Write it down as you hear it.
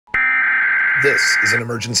This is an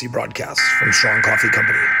emergency broadcast from Strong Coffee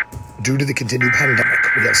Company. Due to the continued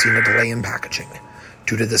pandemic, we have seen a delay in packaging.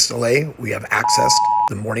 Due to this delay, we have accessed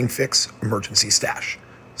the Morning Fix emergency stash.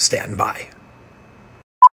 Stand by.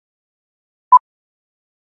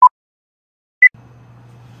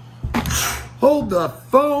 Hold the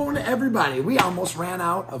phone, everybody. We almost ran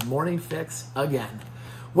out of Morning Fix again.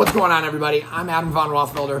 What's going on, everybody? I'm Adam von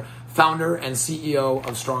Rothfelder, founder and CEO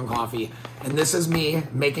of Strong Coffee. And this is me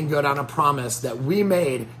making good on a promise that we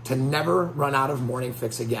made to never run out of Morning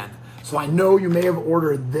Fix again. So I know you may have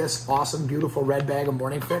ordered this awesome, beautiful red bag of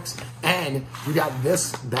Morning Fix and you got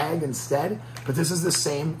this bag instead, but this is the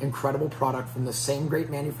same incredible product from the same great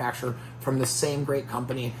manufacturer, from the same great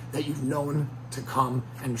company that you've known to come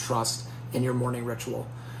and trust in your morning ritual.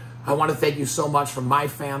 I want to thank you so much from my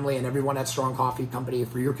family and everyone at Strong Coffee Company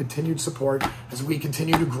for your continued support as we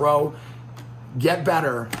continue to grow, get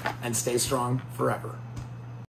better, and stay strong forever.